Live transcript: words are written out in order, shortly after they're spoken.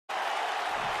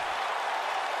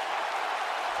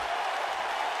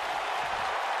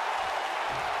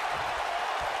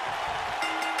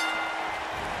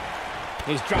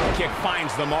His drop kick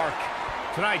finds the mark.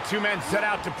 Tonight, two men set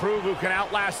out to prove who can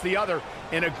outlast the other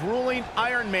in a grueling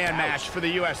Iron Man match for the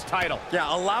U.S. title.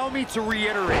 Yeah, allow me to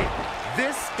reiterate.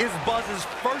 This is Buzz's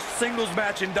first singles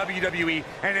match in WWE,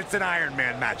 and it's an Iron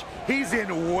Man match. He's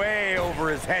in way over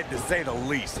his head, to say the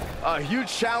least. A huge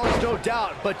challenge, no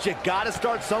doubt, but you gotta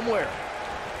start somewhere.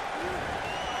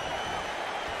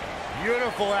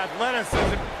 Beautiful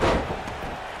athleticism.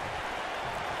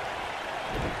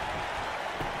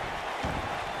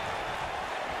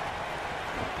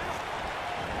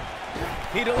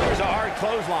 He delivers a hard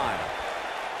clothesline.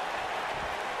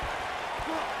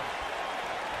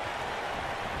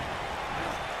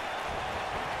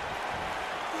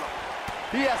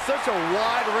 He has such a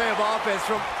wide array of offense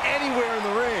from anywhere in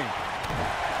the ring.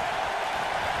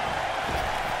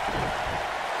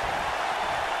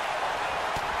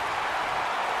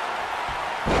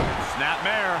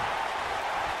 Snapmare.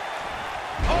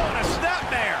 Oh, and a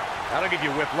snapmare. That'll give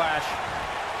you whiplash.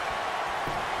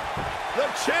 The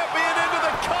champion into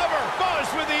the cover. Buzz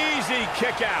with the easy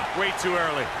kick out. Way too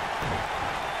early.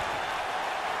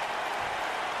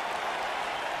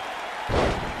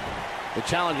 The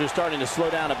challenger's starting to slow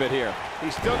down a bit here.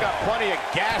 He's still got plenty of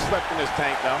gas left in his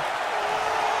tank, though.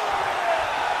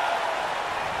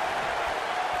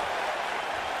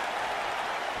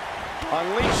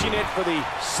 Unleashing it for the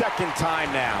second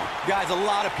time now. Guys, a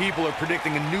lot of people are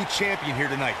predicting a new champion here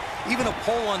tonight. Even a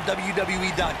poll on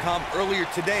WWE.com earlier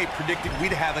today predicted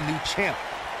we'd have a new champ.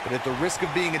 But at the risk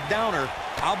of being a downer,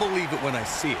 I'll believe it when I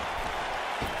see it.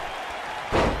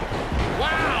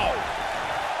 Wow!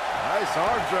 Nice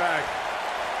arm drag.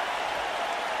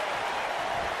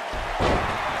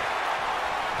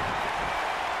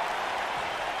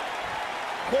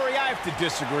 Corey, I have to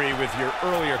disagree with your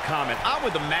earlier comment. I'm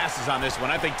with the masses on this one.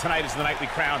 I think tonight is the night we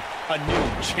crown a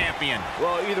new champion.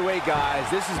 Well, either way, guys,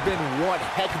 this has been one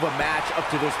heck of a match up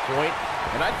to this point,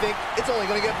 and I think it's only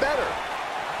going to get better.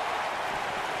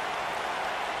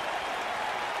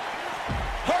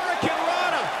 Hurricane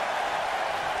Rana!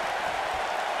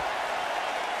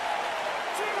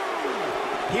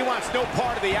 He wants no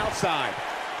part of the outside.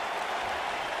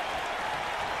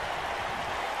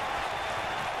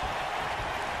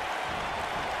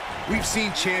 We've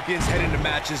seen champions head into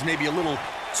matches maybe a little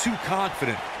too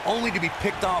confident, only to be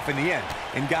picked off in the end.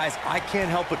 And guys, I can't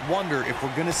help but wonder if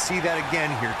we're going to see that again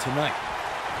here tonight.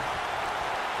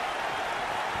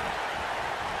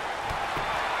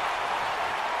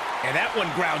 And that one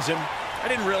grounds him. I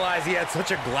didn't realize he had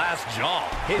such a glass jaw.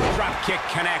 His drop kick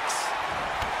connects.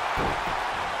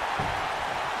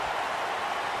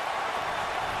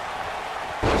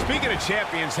 Speaking of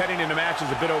champions heading into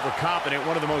matches a bit overconfident,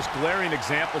 one of the most glaring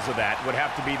examples of that would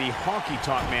have to be the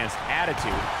honky-tonk man's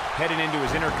attitude heading into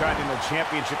his Intercontinental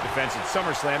Championship defense at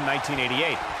SummerSlam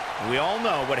 1988. We all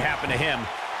know what happened to him.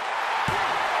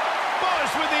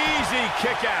 Buzz with the easy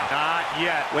kick out. Not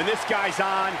yet. When this guy's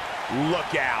on,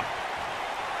 look out.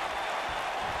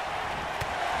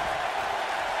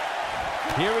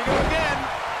 Here we go again.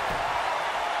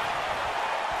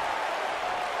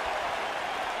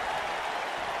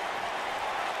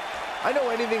 I know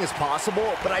anything is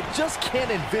possible, but I just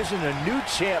can't envision a new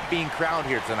champ being crowned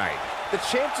here tonight. The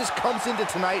champ just comes into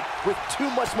tonight with too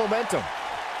much momentum.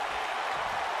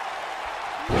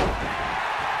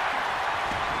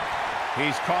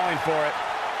 He's calling for it.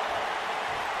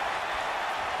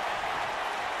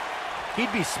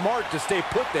 He'd be smart to stay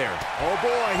put there. Oh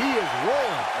boy, he is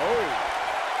rolling. Oh.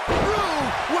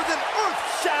 Through with an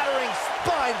earth-shattering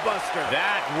spine buster.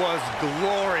 That was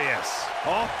glorious.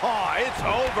 Oh, it's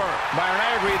over. Byron,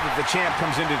 I agree that the champ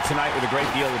comes into tonight with a great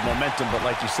deal of momentum, but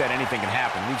like you said, anything can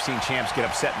happen. We've seen champs get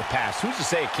upset in the past. Who's to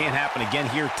say it can't happen again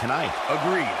here tonight?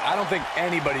 Agreed. I don't think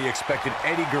anybody expected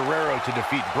Eddie Guerrero to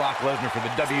defeat Brock Lesnar for the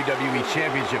WWE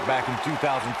Championship back in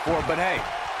 2004, but hey,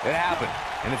 it happened.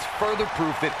 And it's further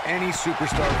proof that any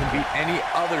superstar can beat any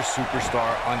other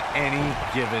superstar on any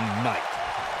given night.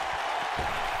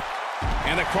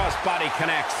 And the crossbody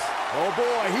connects. Oh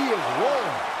boy, he is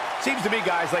rolling. Seems to me,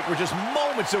 guys, like we're just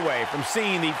moments away from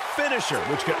seeing the finisher,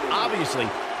 which could obviously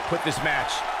put this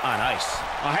match on ice.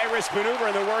 A high-risk maneuver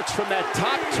in the works from that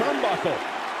top turnbuckle.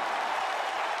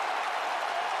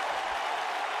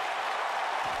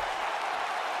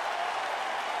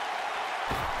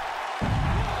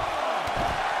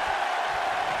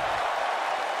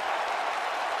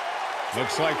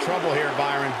 Looks like trouble here,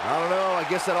 Byron. I don't know. I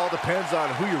guess that all depends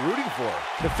on who you're rooting for.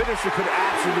 The finisher could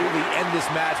absolutely end this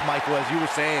match, Michael, as you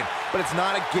were saying, but it's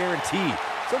not a guarantee.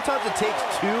 Sometimes it takes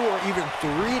 2 or even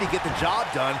 3 to get the job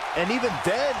done, and even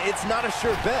then, it's not a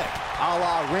sure bet. A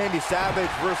la Randy Savage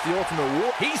versus the Ultimate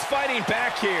Warrior. He's fighting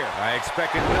back here. I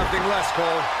expected nothing less,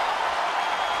 Cole.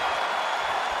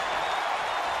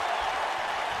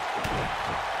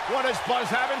 What does Buzz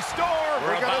have in store?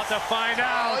 We're about to find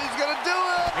out. Oh, he's gonna do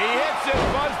it! He hits it.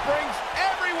 Buzz brings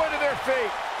everyone to their feet.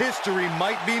 History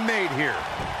might be made here.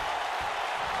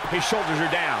 His shoulders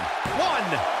are down. 1,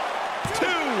 2.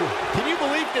 Can you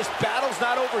believe this battle's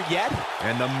not over yet?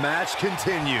 And the match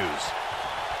continues.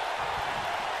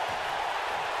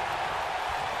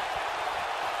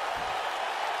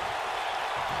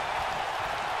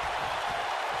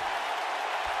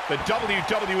 The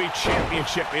WWE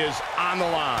Championship is on the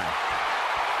line.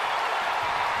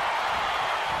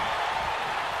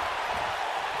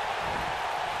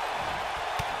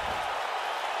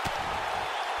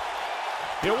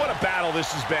 You know, what a battle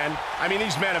this has been. I mean,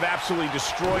 these men have absolutely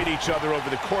destroyed each other over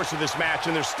the course of this match,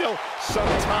 and there's still some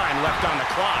time left on the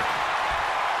clock.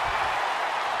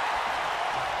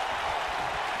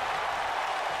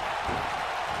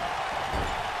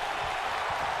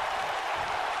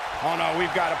 Oh, no,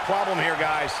 we've got a problem here,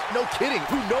 guys. No kidding.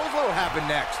 Who knows what will happen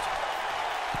next?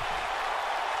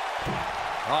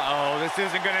 Uh-oh, this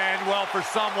isn't going to end well for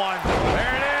someone.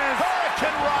 There it is.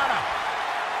 Hurricane Rana.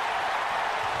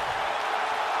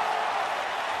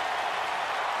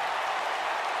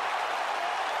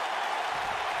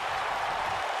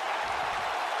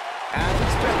 As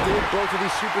expected, both of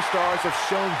these superstars have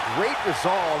shown great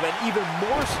resolve and even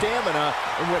more stamina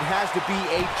in what has to be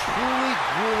a truly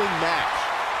grueling match.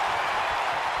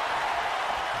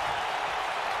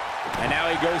 And now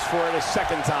he goes for it a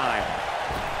second time.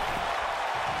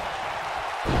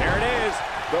 There it is,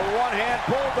 the one-hand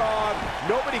bulldog.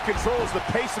 Nobody controls the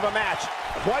pace of a match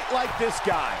quite like this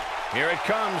guy. Here it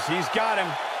comes, he's got him.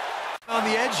 On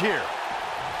the edge here.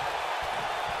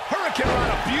 Hurricane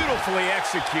Rana beautifully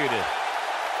executed.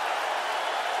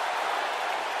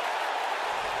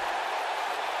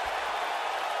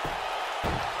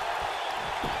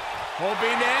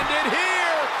 Hoping to end it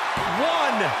here.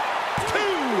 1, 2.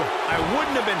 I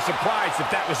wouldn't have been surprised if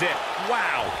that was it.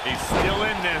 Wow, he's still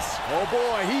in this. Oh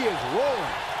boy, he is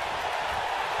rolling.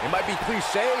 It might be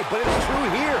cliche, but it's true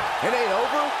here. It ain't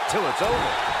over till it's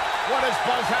over. What does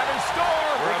Buzz have in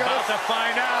store? We're about to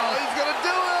find out. Oh, he's gonna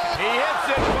do it! He hits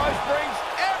it. Buzz brings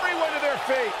everyone to their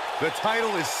feet. The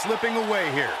title is slipping away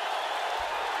here.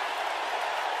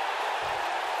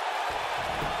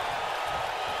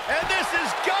 And this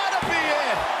has got to be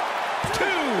it. 2,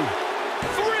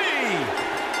 3.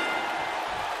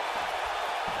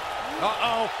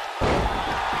 Uh-oh.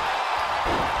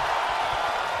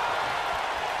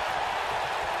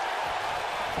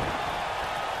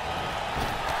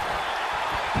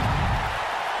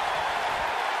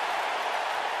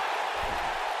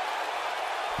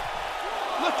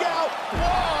 Look out!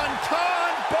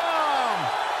 One-ton bomb!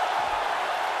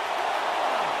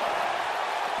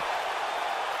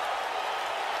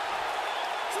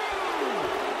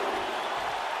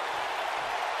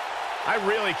 I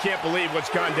really can't believe what's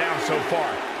gone down so far.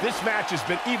 This match has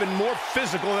been even more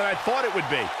physical than I thought it would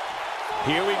be.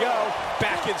 Here we go,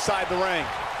 back inside the ring.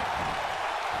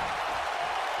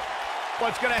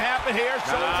 What's going to happen here?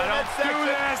 Don't do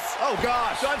this! Oh,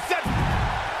 gosh. Sunset.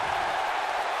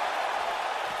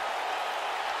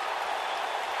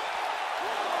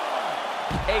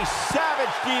 A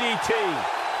savage DDT.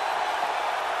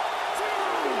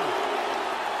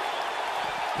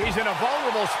 He's in a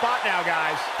vulnerable spot now,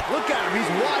 guys. Look at him.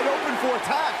 He's wide open for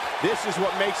attack. This is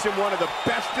what makes him one of the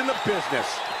best in the business.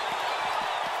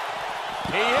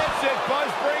 He hits it. Buzz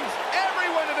brings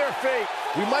everyone to their feet.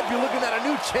 We might be looking at a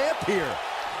new champ here.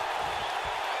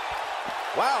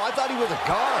 Wow, I thought he was a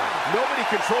goner. Nobody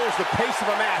controls the pace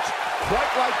of a match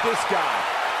quite like this guy.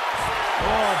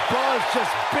 Oh, Buzz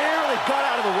just barely got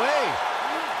out of the way.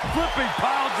 Flipping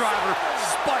pile driver,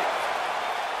 spike.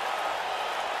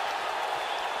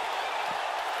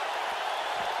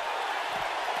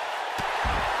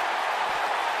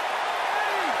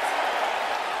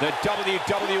 The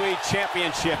WWE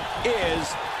Championship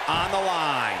is on the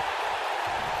line.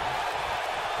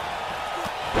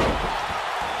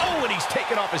 Oh, and he's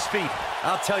taken off his feet.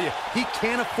 I'll tell you, he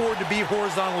can't afford to be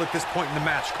horizontal at this point in the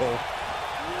match, Cole.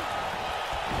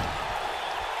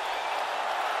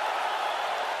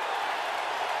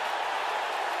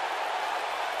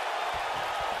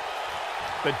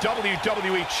 The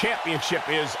WWE Championship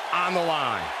is on the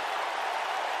line.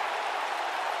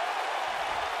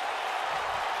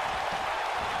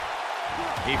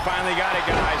 He finally got it,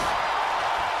 guys.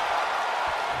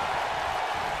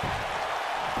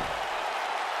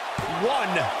 One,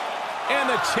 and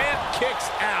the champ kicks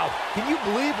out. Can you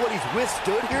believe what he's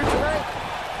withstood here tonight?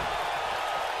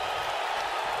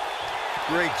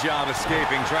 Great job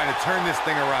escaping, trying to turn this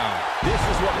thing around. This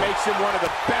is what makes him one of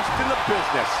the best in the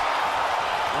business.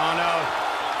 Oh, no.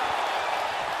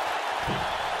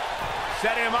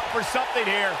 setting him up for something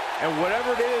here. And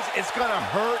whatever it is, it's going to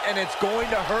hurt, and it's going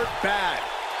to hurt bad.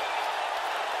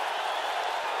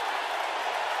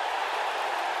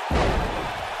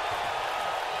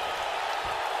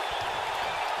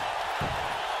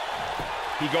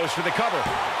 He goes for the cover.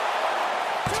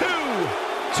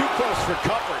 Too close for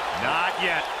comfort. Not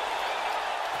yet.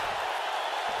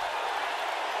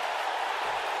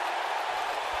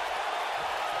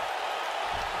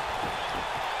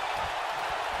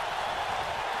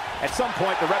 At some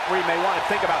point, the referee may want to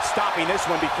think about stopping this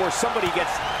one before somebody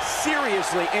gets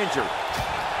seriously injured.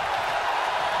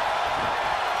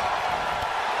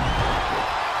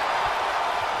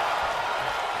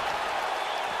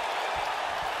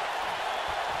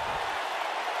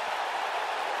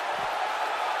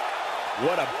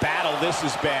 What a battle this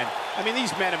has been. I mean,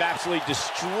 these men have absolutely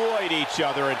destroyed each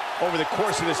other over the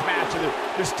course of this match, and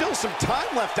there's still some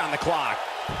time left on the clock.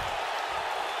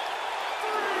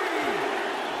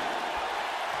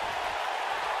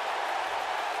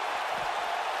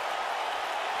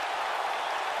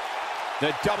 The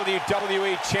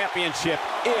WWE Championship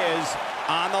is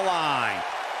on the line.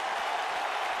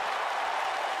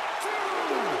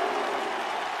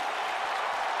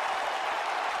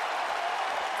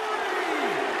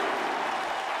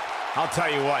 I'll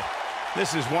tell you what,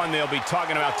 this is one they'll be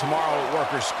talking about tomorrow at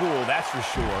work or school, that's for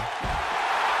sure.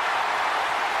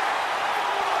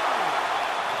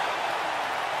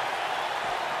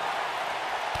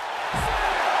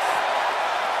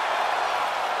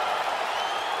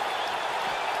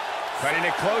 Cutting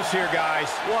it close here, guys.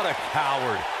 What a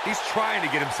coward. He's trying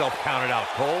to get himself counted out,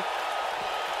 Cole.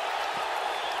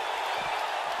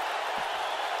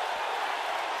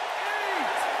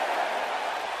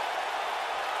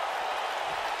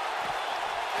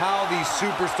 How these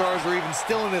superstars are even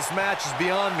still in this match is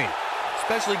beyond me,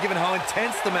 especially given how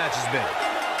intense the match has been.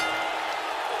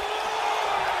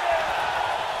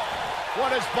 What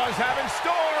does Buzz have in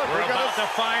store? We're about to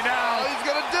find out. Oh, he's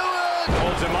going to do it!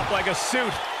 Holds him up like a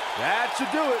suit. That should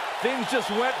do it. Things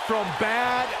just went from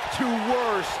bad to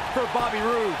worse for Bobby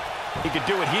Roode. He could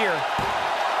do it here.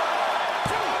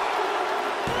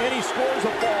 And he scores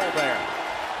a ball there.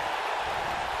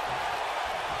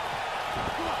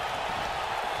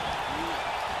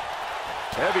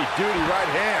 Heavy-duty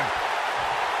right hand.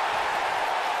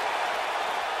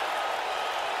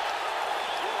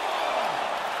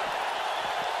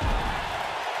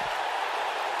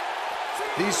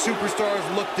 These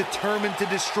superstars look determined to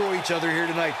destroy each other here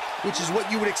tonight, which is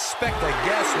what you would expect, I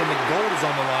guess, when the gold is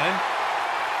on the line.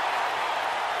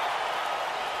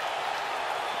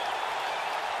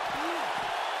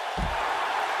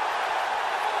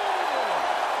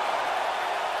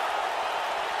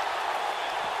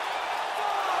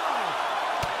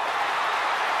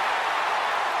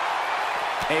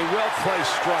 A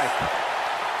well-placed strike.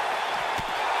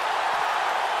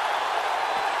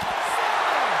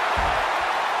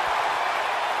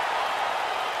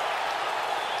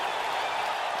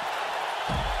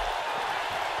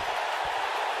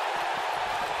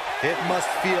 It must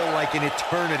feel like an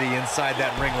eternity inside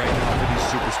that ring right now for these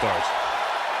superstars.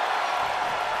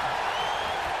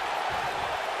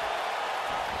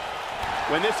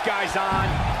 When this guy's on,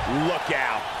 look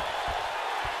out.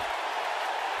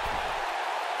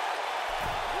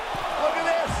 Look at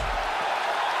this.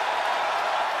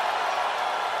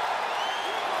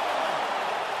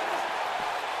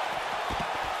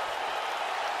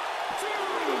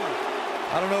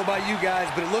 I don't know about you guys,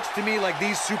 but it looks to me like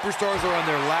these superstars are on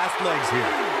their last legs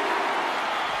here.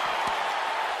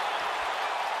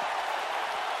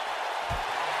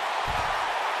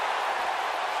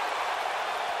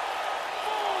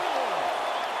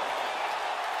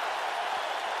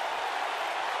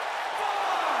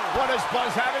 What does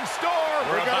Buzz have in store?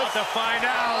 We're about to find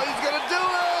out. Oh, he's going to do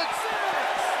it.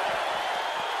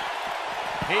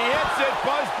 He hits it.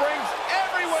 Buzz brings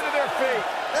everyone to their feet.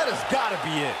 That has got to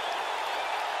be it.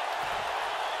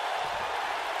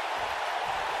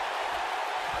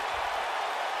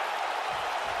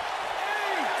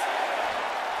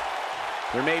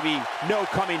 There may be no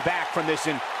coming back from this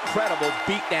incredible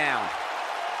beatdown.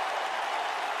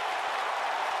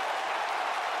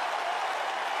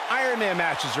 Iron Man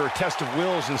matches are a test of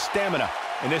wills and stamina,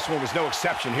 and this one was no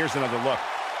exception. Here's another look.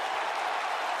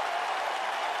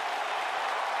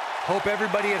 Hope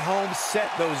everybody at home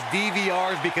set those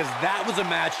DVRs, because that was a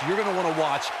match you're going to want to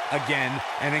watch again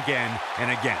and again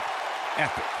and again.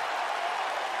 Epic.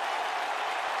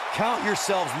 Count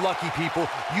yourselves lucky, people.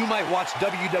 You might watch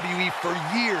WWE for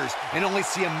years and only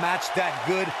see a match that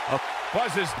good.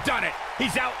 Buzz has done it.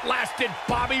 He's outlasted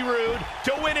Bobby Roode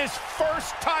to win his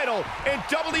first title in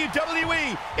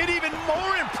WWE in even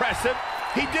more impressive impressive.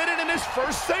 He did it in his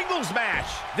first singles match.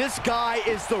 This guy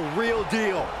is the real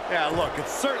deal. Yeah, look,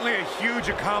 it's certainly a huge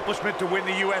accomplishment to win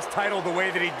the U.S. title the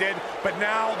way that he did, but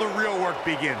now the real work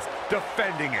begins,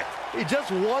 defending it. He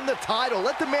just won the title.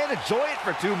 Let the man enjoy it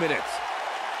for 2 minutes.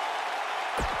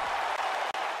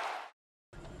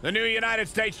 The new United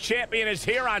States champion is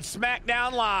here on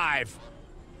SmackDown Live.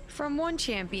 From one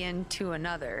champion to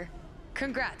another,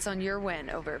 congrats on your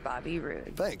win over Bobby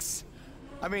Roode. Thanks.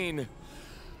 I mean,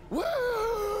 woo!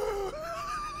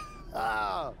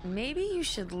 Maybe you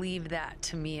should leave that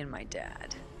to me and my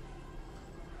dad.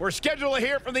 We're scheduled to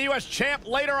hear from the U.S. champ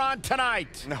later on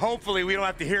tonight. And hopefully we don't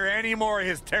have to hear any more of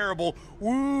his terrible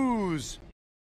woos.